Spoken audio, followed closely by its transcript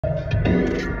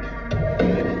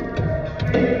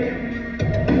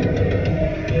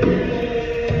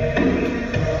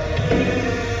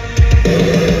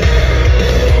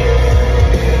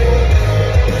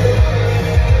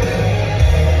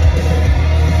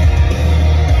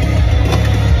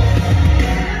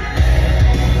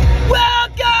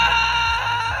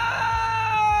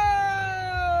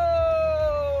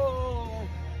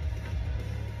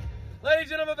Ladies and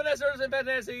gentlemen, Finesse and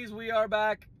Fantasies, we are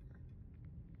back.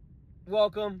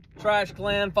 Welcome, Trash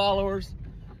Clan followers,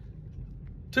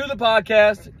 to the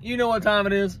podcast. You know what time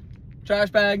it is.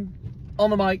 Trash Bag on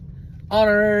the mic.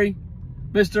 Honorary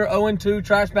Mr. 0-2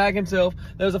 Trash Bag himself.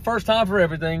 There's a first time for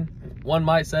everything, one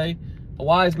might say. A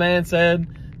wise man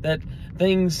said that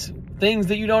things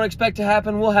that you don't expect to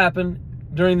happen will happen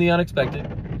during the unexpected.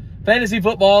 Fantasy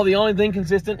football, the only thing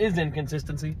consistent is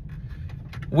inconsistency.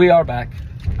 We are back.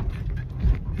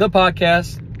 The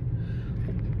podcast.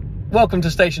 Welcome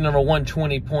to station number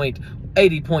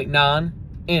 120.80.9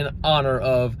 in honor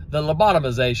of the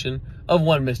lobotomization of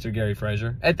one Mr. Gary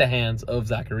Frazier at the hands of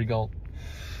Zachary Gold.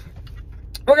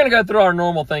 We're going to go through our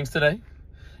normal things today.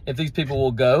 If these people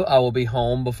will go, I will be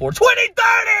home before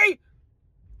 2030!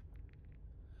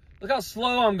 Look how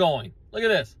slow I'm going. Look at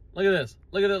this. Look at this.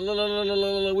 Look at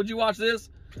it. Would you watch this?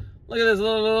 Look at this.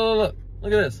 Look at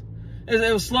this.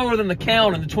 It was slower than the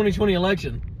count in the 2020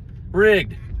 election.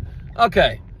 Rigged.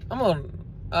 Okay.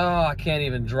 I can't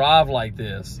even drive like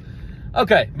this.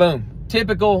 Okay, boom.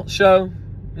 Typical show.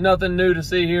 Nothing new to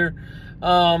see here.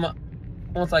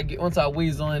 Once I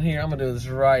weasel in here, I'm gonna do this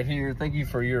right here. Thank you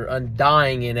for your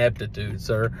undying ineptitude,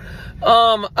 sir.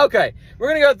 Okay. We're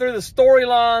gonna go through the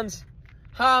storylines.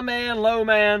 High man, low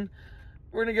man.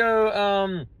 We're gonna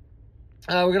go,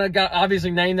 we're going to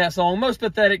obviously name that song. Most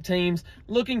pathetic teams.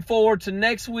 Looking forward to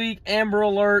next week. Amber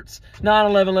Alerts.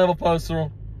 9/11 level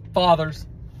postal. Fathers.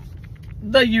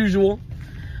 The usual.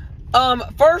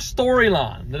 First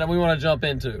storyline that we want to jump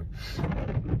into.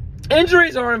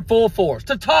 Injuries are in full force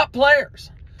to top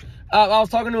players. I was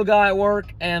talking to a guy at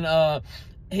work, and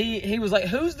he was like,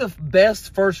 who's the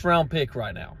best first round pick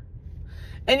right now?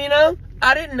 And, you know,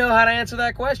 I didn't know how to answer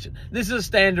that question. This is a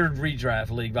standard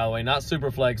redraft league, by the way, not super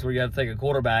flex where you have to take a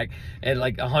quarterback and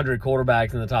like 100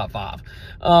 quarterbacks in the top 5.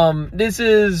 This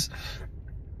is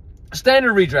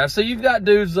standard redraft. So you've got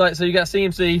dudes like, so you got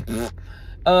CMC,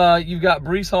 you've got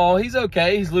Breece Hall. He's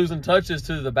okay. He's losing touches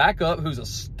to the backup, who's a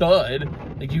stud.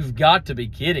 Like, you've got to be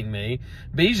kidding me.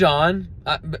 Bijan's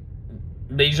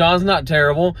not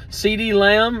terrible. CeeDee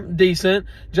Lamb, decent.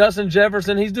 Justin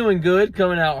Jefferson, he's doing good,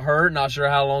 coming out hurt. Not sure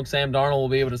how long Sam Darnold will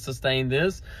be able to sustain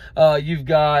this. You've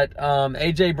got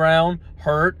A.J. Brown,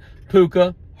 hurt.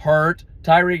 Puka, hurt.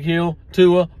 Tyreek Hill,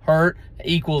 Tua, hurt.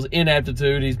 Equals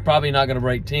inaptitude. He's probably not going to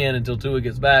break 10 until Tua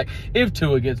gets back, if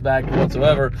Tua gets back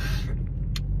whatsoever.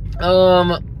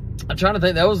 I'm trying to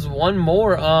think. That was one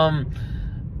more.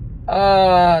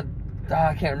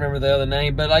 I can't remember the other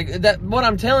name, but like that. What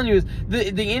I'm telling you is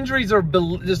the injuries are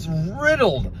just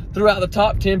riddled throughout the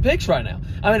top 10 picks right now.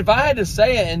 I mean, if I had to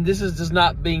say it, and this is just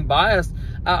not being biased,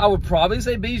 I would probably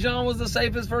say Bijan was the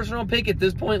safest first round pick at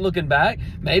this point looking back.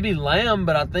 Maybe Lamb,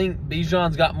 but I think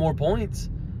Bijan's got more points.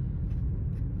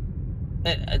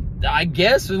 I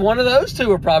guess one of those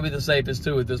two are probably the safest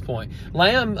two at this point.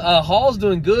 Lamb, Hall's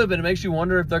doing good, but it makes you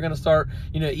wonder if they're going to start,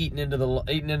 eating into the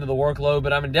workload.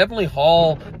 But I mean, definitely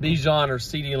Hall, Bijan, or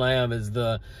CeeDee Lamb is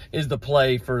the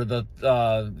play for the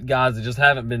guys that just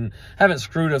haven't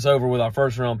screwed us over with our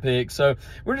first round pick. So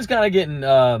we're just kind of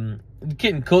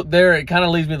getting cooked there. It kind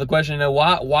of leads me to the question,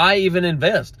 why even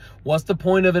invest? What's the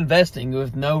point of investing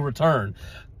with no return?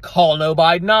 Call no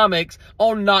Bidenomics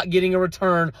on not getting a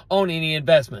return on any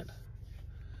investment.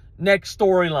 Next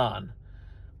storyline.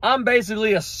 I'm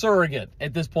basically a surrogate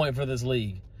at this point for this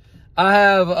league. I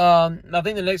have, I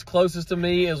think the next closest to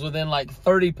me is within like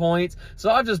 30 points.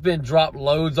 So I've just been dropped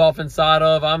loads off inside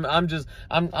of. I'm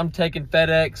taking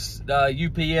FedEx,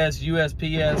 UPS,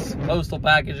 USPS, postal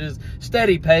packages,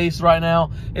 steady pace right now.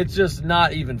 It's just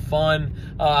not even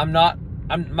fun.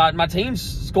 My team's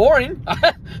scoring.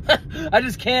 I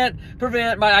just can't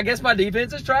prevent I guess my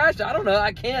defense is trash. I don't know.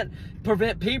 I can't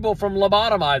prevent people from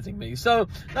lobotomizing me. So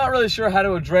not really sure how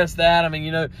to address that. I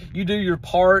mean, you do your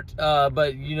part,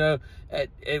 but you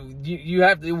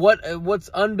have to, what's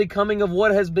unbecoming of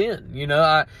what has been.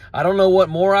 I don't know what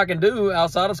more I can do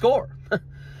outside of score.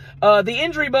 The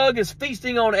injury bug is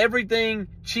feasting on everything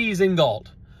cheese and gold.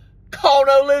 Call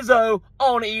no Lizzo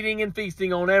on eating and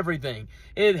feasting on everything.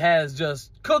 It has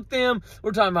just cooked them.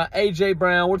 We're talking about A.J.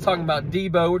 Brown. We're talking about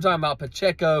Debo. We're talking about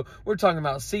Pacheco. We're talking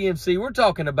about CMC. We're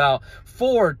talking about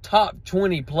 4 top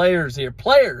 20 players here.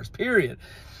 Players, period.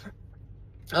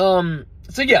 So,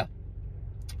 yeah.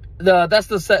 That's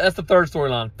the third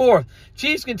storyline. Fourth,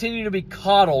 Chiefs continue to be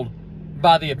coddled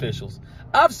by the officials.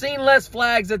 I've seen less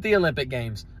flags at the Olympic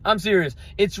Games. I'm serious.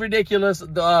 It's ridiculous.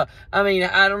 I mean,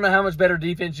 I don't know how much better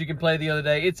defense you can play the other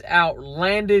day. It's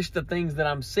outlandish, the things that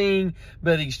I'm seeing.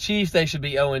 But these Chiefs, they should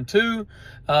be 0-2.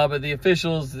 But the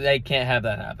officials, they can't have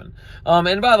that happen.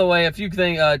 And by the way, if you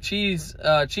think, Cheese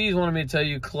wanted me to tell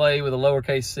you, Clay, with a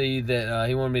lowercase c, that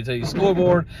he wanted me to tell you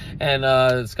scoreboard.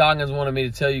 And Scoggins wanted me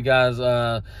to tell you guys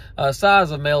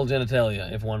size of male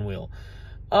genitalia, if one will.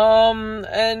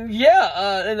 And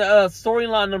yeah,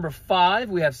 storyline number 5,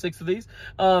 we have 6 of these.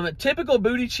 Typical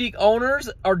booty cheek owners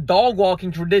are dog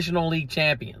walking traditional league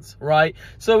champions, right?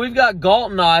 So we've got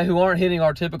Galt and I, who aren't hitting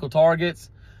our typical targets.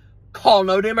 Call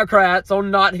no Democrats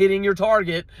on not hitting your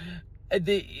target. And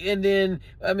then,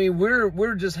 I mean,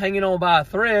 we're just hanging on by a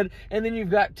thread. And then you've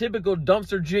got typical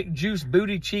dumpster juice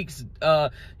booty cheeks,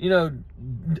 grody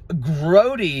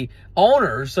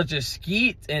owners such as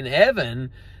Skeet and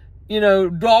Evan,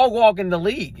 dog walking the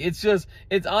league. It's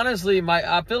honestly,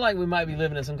 I feel like we might be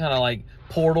living in some kind of like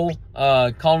portal,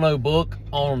 call no book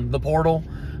on the portal.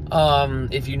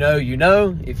 If you know, you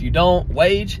know. If you don't,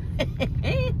 wage.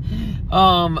 Clay,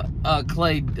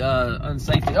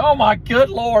 unsafety. Oh my good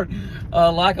Lord.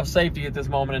 Lack of safety at this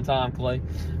moment in time, Clay.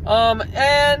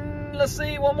 And let's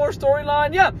see, one more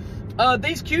storyline. Yeah.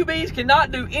 These QBs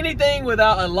cannot do anything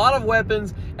without a lot of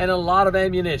weapons and a lot of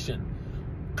ammunition.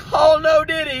 Call no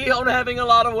Diddy on having a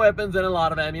lot of weapons and a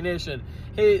lot of ammunition.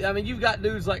 You've got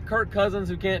dudes like Kirk Cousins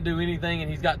who can't do anything, and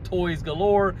he's got toys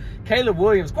galore. Caleb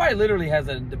Williams quite literally has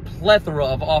a plethora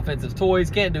of offensive toys,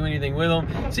 can't do anything with them.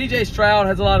 CJ Stroud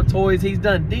has a lot of toys. He's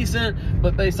done decent,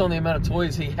 but based on the amount of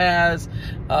toys he has,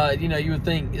 you would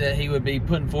think that he would be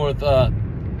putting forth a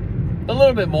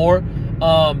little bit more.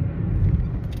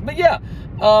 But yeah,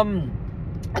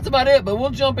 that's about it. But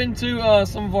we'll jump into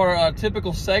some of our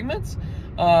typical segments.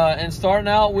 And starting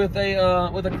out with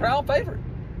a crowd favorite.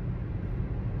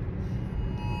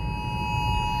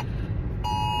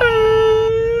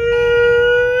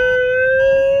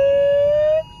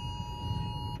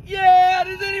 Yeah,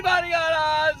 does anybody got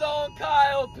eyes on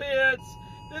Kyle Pitts?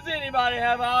 Does anybody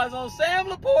have eyes on Sam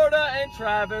Laporta and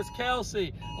Travis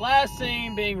Kelce? Last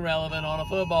seen being relevant on a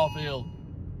football field.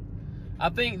 I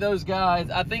think those guys,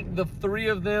 the 3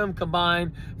 of them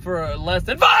combined for less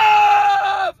than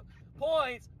 5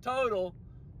 points total.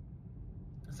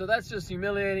 So that's just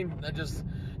humiliating, just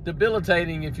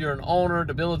debilitating if you're an owner,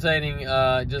 debilitating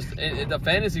the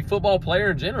fantasy football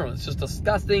player in general. It's just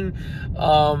disgusting.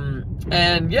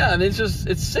 And yeah,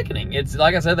 it's sickening. It's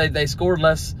like I said, they scored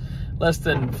less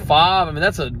than 5. I mean,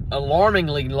 that's an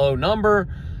alarmingly low number.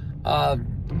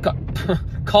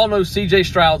 Call no CJ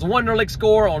Stroud's Wonderlic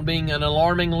score on being an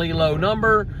alarmingly low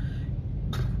number.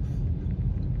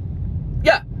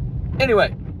 Yeah.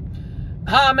 Anyway,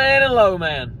 high man and low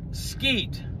man.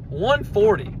 Skeet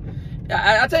 140.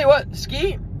 I tell you what,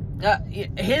 Skeet,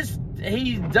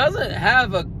 he doesn't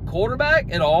have a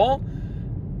quarterback at all.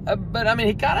 But I mean,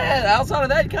 he kind of had, outside of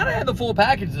that, he kind of had the full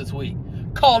package this week.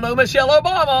 Call no Michelle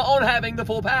Obama on having the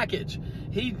full package.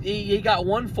 He got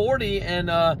 140 and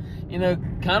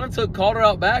kind of took Calder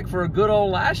out back for a good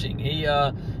old lashing. He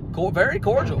very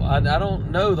cordial. I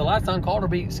don't know the last time Calder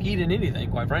beat Skeet in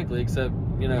anything, quite frankly, except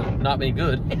not being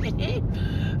good.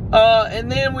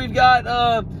 And then we've got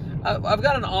I've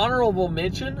got an honorable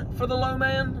mention for the low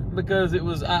man because it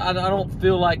was I don't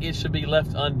feel like it should be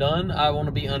left undone. I want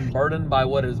to be unburdened by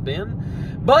what has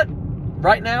been. But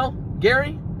right now,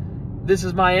 Gary, this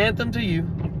is my anthem to you.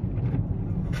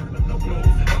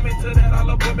 I'm into that, I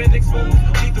love women exposed.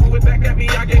 She threw it back at me,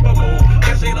 I gave her more.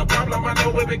 That ain't a problem, I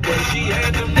know it because she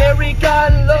had them. Gary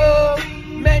got love,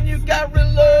 man, you got real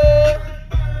love.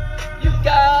 You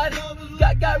got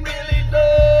really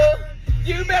love.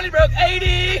 You barely broke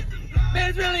 80. Man,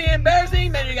 it's really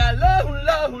embarrassing. Man, you got low.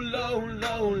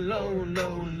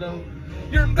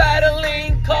 You're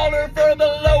battling Calder for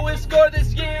the lowest score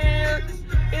this year.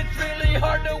 It's really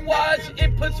hard to watch.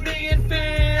 It puts me in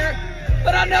fear.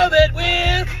 But I know that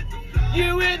with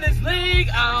you in this league,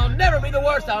 I'll never be the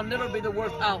worst. I'll never be the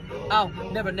worst. I'll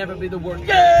never be the worst.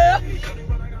 Yeah!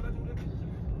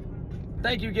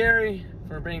 Thank you, Gary,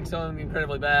 for being so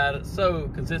incredibly bad so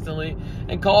consistently.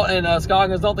 And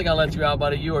Scoggins, don't think I let you out,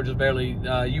 buddy. You are just barely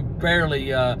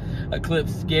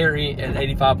eclipsed Gary at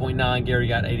 85.9. Gary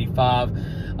got 85.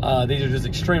 These are just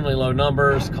extremely low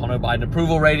numbers. Call no Biden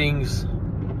approval ratings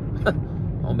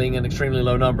on being an extremely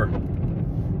low number.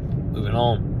 Moving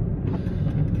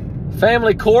on.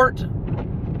 Family court.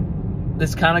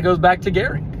 This kind of goes back to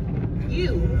Gary.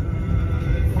 You.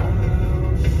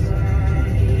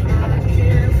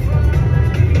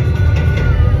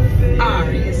 Are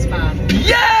inspired.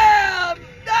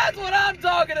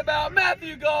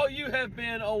 you have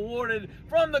been awarded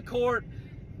from the court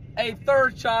a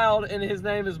third child, and his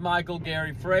name is Michael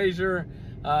Gary Frazier.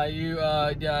 You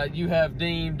have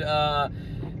deemed,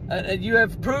 you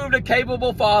have proved a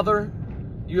capable father.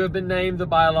 You have been named the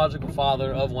biological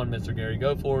father of one Mr. Gary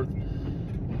Goforth.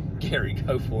 Gary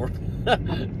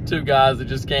Goforth. Two guys that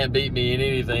just can't beat me in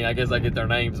anything. I guess I get their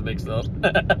names mixed up.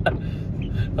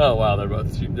 Oh wow,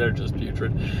 they're just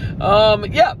putrid.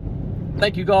 Yeah.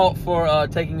 Thank you, Galt, for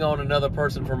taking on another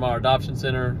person from our adoption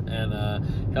center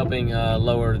and helping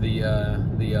lower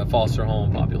the foster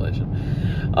home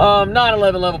population.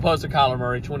 9/11 level poster, Kyler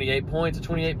Murray, 28 points, a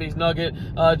 28-piece nugget.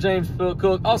 James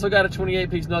Cook also got a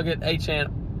 28-piece nugget.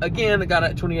 A-Chan again got a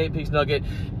 28-piece nugget,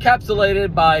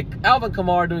 capsulated by Alvin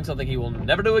Kamara doing something he will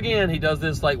never do again. He does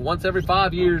this like once every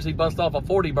 5 years. He busts off a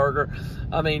 40 burger.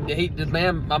 I mean,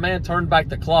 my man turned back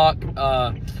the clock.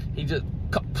 He just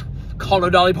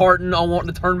called Dolly Parton on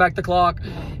wanting to turn back the clock.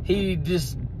 He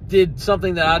just did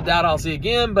something that I doubt I'll see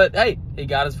again, but hey, he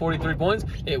got his 43 points.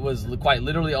 It was quite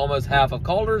literally almost half of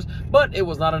Calder's, but it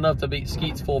was not enough to beat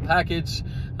Skeet's full package.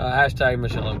 Hashtag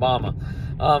Michelle Obama.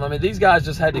 I mean, these guys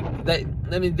just had to,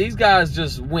 these guys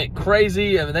just went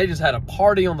crazy. I mean, they just had a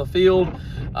party on the field.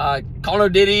 Call no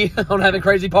Diddy on having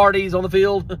crazy parties on the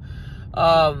field.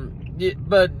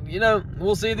 But, you know,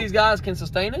 we'll see if these guys can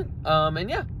sustain it. And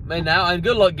yeah, and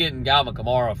good luck getting Galvin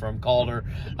Kamara from Calder.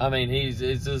 I mean,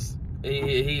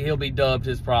 he'll be dubbed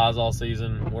his prize all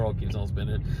season. World keeps on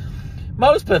spinning.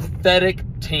 Most pathetic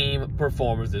team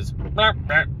performances.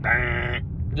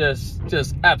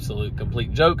 Just absolute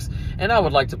complete jokes. And I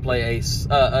would like to play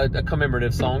a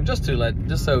commemorative song just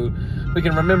so we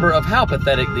can remember of how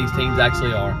pathetic these teams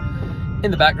actually are.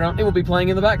 In the background, it will be playing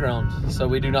in the background, so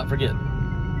we do not forget.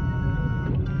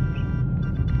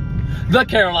 The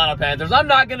Carolina Panthers. I'm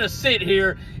not going to sit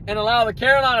here and allow the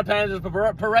Carolina Panthers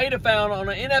to parade around on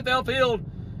an NFL field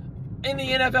in the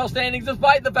NFL standings,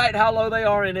 despite the fact how low they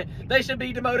are in it. They should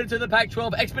be demoted to the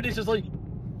Pac-12 expeditiously.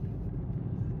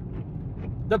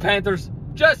 The Panthers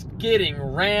just getting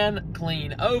ran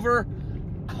clean over.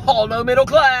 All no middle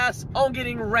class on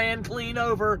getting ran clean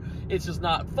over. It's just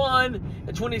not fun.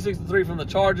 At 26-3 from the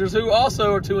Chargers, who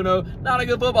also are 2-0. Not a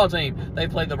good football team. They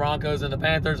played the Broncos and the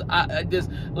Panthers.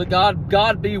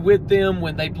 God be with them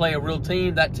when they play a real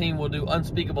team. That team will do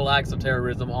unspeakable acts of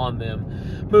terrorism on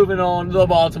them. Moving on, the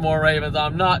Baltimore Ravens.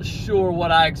 I'm not sure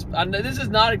what this is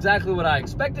not exactly what I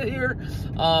expected here.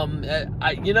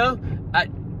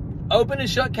 Open and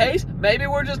shut case. Maybe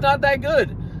we're just not that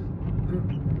good.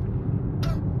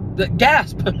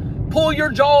 Gasp. Pull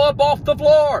your jaw up off the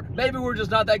floor. Maybe we're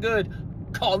just not that good.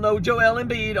 Call no Joel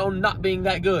Embiid on not being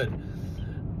that good.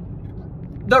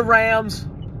 The Rams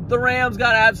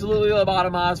got absolutely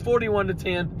lobotomized,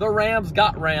 41-10. The Rams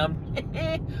got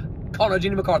rammed. Call no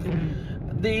Jenny McCarthy.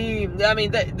 Them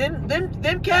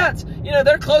cats,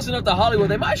 they're close enough to Hollywood.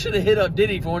 They might should have hit up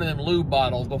Diddy for one of them lube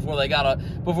bottles before they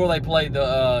played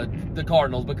the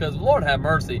Cardinals, because Lord have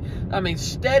mercy. I mean,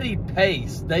 steady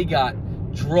pace. They got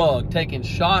drugged, taking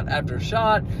shot after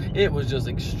shot. It was just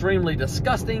extremely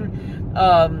disgusting.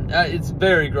 It's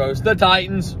very gross. The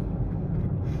Titans,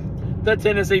 the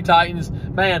Tennessee Titans,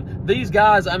 man, these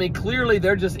guys, I mean, clearly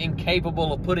they're just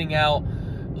incapable of putting out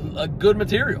a good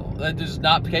material. They're just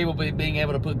not capable of being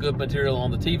able to put good material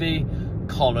on the TV.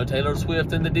 Call no Taylor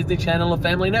Swift and the Disney Channel and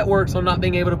Family Networks on not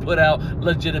being able to put out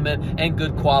legitimate and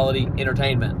good quality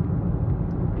entertainment.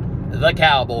 The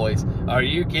Cowboys. Are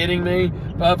you kidding me?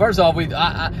 First off,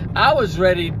 I was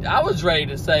ready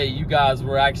to say you guys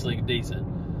were actually decent.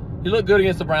 You look good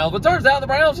against the Browns, but turns out the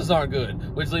Browns just aren't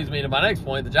good. Which leads me to my next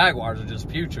point. The Jaguars are just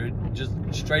putrid, just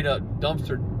straight up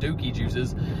dumpster dookie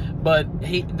juices. But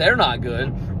they're not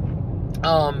good.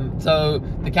 So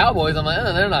the Cowboys, I'm like,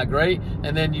 they're not great.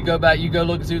 And then you go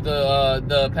look to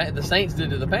the Saints did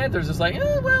to the Panthers. It's like,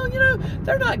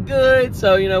 they're not good.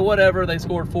 So, whatever. They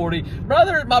scored 40.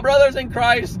 My brothers in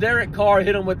Christ, Derek Carr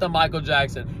hit him with the Michael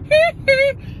Jackson.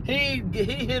 He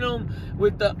hit him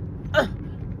with the.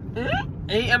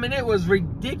 It was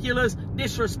ridiculous,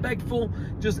 disrespectful,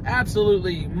 just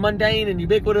absolutely mundane and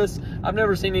ubiquitous. I've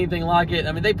never seen anything like it.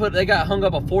 I mean, they got hung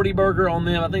up a 40 burger on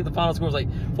them. I think the final score was like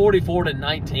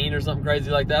 44-19 or something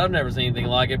crazy like that. I've never seen anything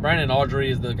like it. Brandon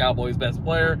Audrey is the Cowboys' best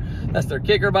player. That's their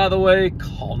kicker, by the way.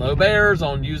 Call no Bears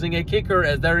on using a kicker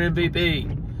as their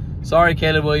MVP. Sorry,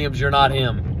 Caleb Williams, you're not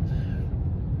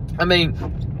him. I mean,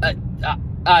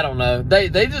 I don't know. They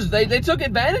took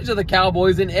advantage of the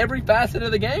Cowboys in every facet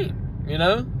of the game.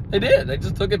 They did. They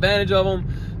just took advantage of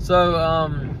them. So,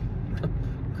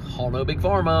 call no Big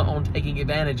Pharma on taking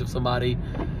advantage of somebody.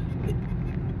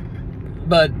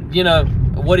 But,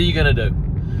 what are you going to do?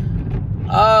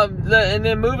 And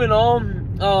then moving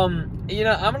on, You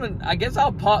know, I guess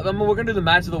I'll pop. I mean, we're gonna do the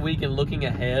match of the week and looking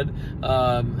ahead.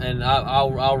 And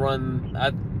I'll run.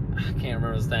 I can't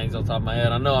remember the standings off the top of my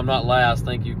head. I know I'm not last.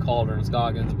 Thank you, Calder and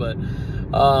Scoggins. But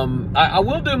I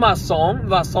will do my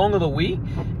song of the week,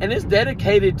 and it's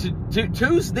dedicated to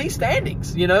these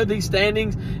standings. You know, these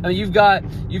standings. I mean, you've got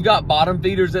bottom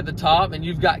feeders at the top, and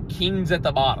you've got kings at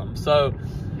the bottom. So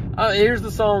here's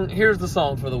the song. Here's the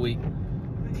song for the week.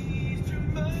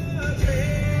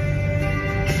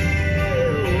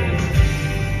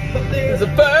 It's the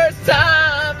first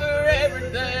time for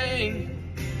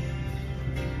everything.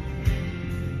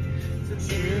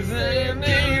 Since you say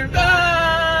me right.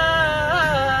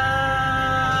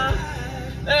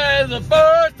 There's the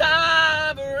first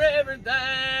time for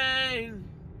everything.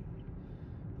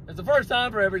 It's the first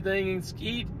time for everything. And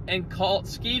Skeet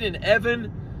and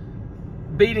Evan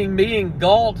beating me and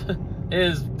Galt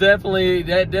is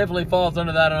definitely falls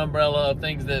under that umbrella of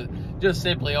things that just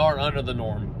simply aren't under the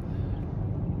norm.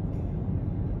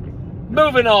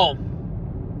 Moving on.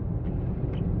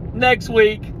 Next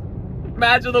week,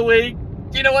 match of the week.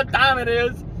 You know what time it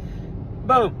is.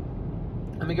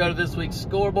 Boom. Let me go to this week's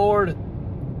scoreboard.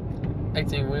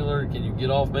 18-wheeler, can you get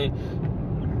off me?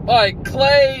 All right,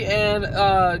 Clay and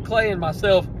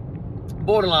myself,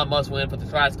 borderline must win for the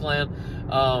Trash Clan.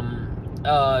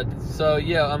 So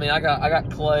yeah, I mean, I got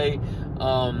Clay.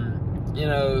 You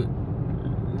know,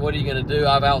 what are you going to do?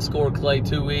 I've outscored Clay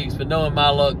 2 weeks, but knowing my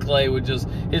luck,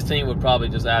 his team would probably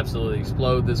just absolutely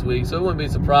explode this week, so it wouldn't be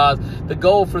surprised. The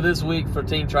goal for this week for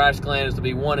Team Trash Clan is to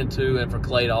be 1-2, and for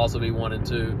Clay to also be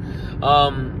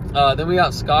 1-2. Then we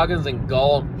got Scoggins and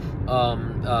Galt.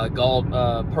 Galt,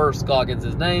 per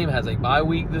Scoggins' name, has a bye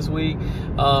week this week.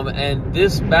 And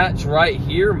this match right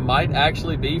here might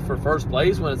actually be for first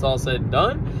place when it's all said and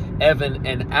done. Evan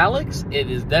and Alex,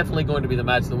 it is definitely going to be the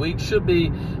match of the week. Should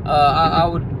be, I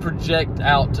would project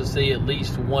out to see at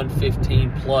least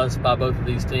 115 plus by both of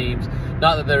these teams.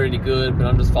 Not that they're any good, but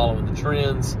I'm just following the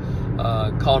trends.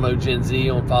 Call no Gen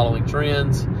Z on following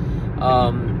trends.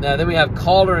 Now then we have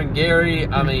Calder and Gary.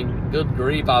 I mean, good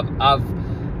grief, I've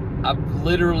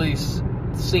literally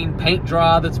seen paint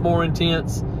dry that's more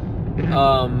intense.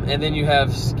 And then you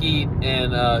have Skeet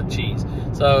and Cheese.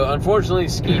 So unfortunately,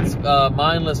 Skeet's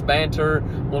mindless banter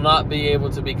will not be able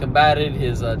to be combated.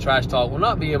 His trash talk will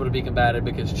not be able to be combated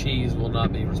because Cheese will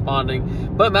not be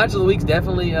responding. But match of the week's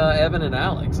definitely Evan and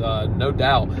Alex, no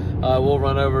doubt. We'll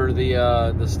run over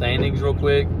the standings real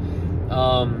quick.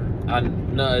 I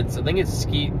think it's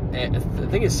Skeet. I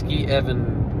think it's Skeet,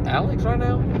 Evan, Alex right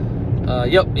now.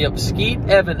 Yep. Skeet,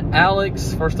 Evan,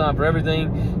 Alex, first time for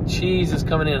everything. Cheese is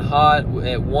coming in hot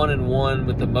at 1-1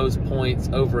 with the most points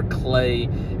over Clay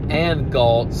and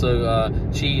Galt. So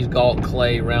Cheese, Galt,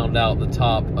 Clay round out the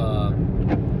top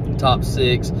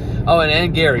six. Oh,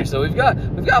 and Gary. So we've got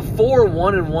 4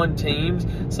 1-1 teams.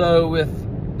 So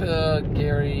with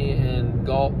Gary and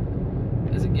Galt,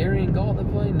 is it Gary and Galt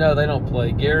that play? No, they don't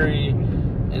play. Gary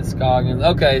and Scoggins.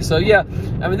 Okay, so yeah,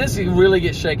 I mean, this can really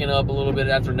get shaken up a little bit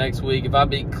after next week. If I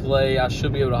beat Clay, I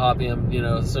should be able to hop him, you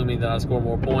know, assuming that I score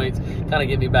more points, kind of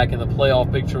get me back in the playoff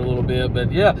picture a little bit.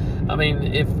 But yeah, I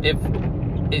mean, if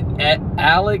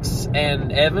Alex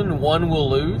and Evan, one will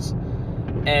lose,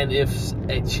 and if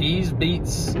Cheese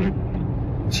beats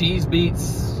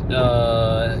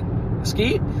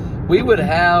Skeet, we would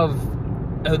have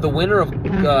the winner of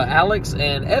Alex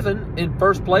and Evan in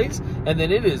first place, and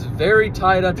then it is very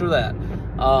tight after that.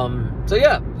 So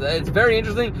yeah, it's very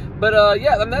interesting. But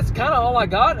yeah, that's kind of all I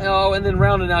got. Oh, and then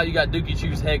rounding out, you got Dookie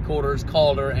Shoes headquarters,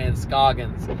 Calder, and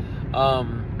Scoggins.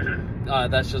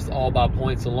 That's just all by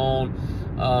points alone.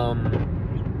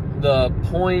 The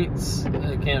points,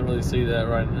 I can't really see that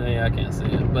right now. Yeah, I can't see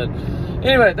it. But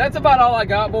anyway, that's about all I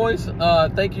got, boys.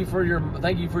 Thank you for your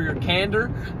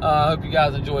candor. I hope you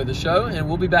guys enjoyed the show, and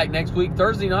we'll be back next week.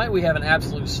 Thursday night, we have an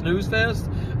absolute snooze fest.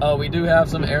 We do have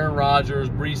some Aaron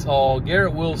Rodgers, Breece Hall,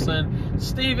 Garrett Wilson,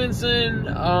 Stevenson.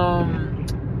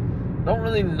 Don't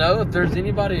really know if there's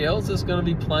anybody else that's going to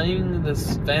be playing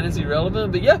this fantasy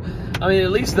relevant. But yeah, I mean, at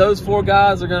least those 4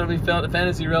 guys are going to be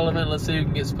fantasy relevant. Let's see who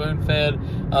can get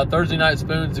spoon-fed. Thursday night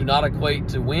spoons do not equate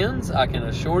to wins, I can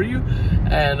assure you.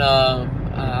 And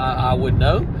I would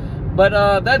know.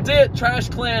 But that's it. Trash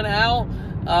Clan out.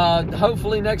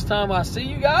 Hopefully next time I see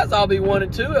you guys, I'll be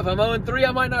 1-2. If I'm 0-3,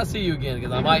 I might not see you again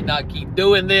because I might not keep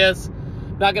doing this.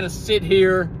 I'm not going to sit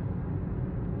here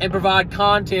and provide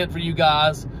content for you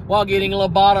guys while getting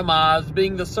lobotomized,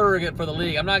 being the surrogate for the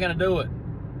league. I'm not going to do it.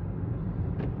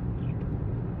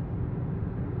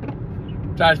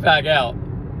 Trash pack out.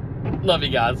 Love you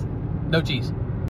guys. No cheese.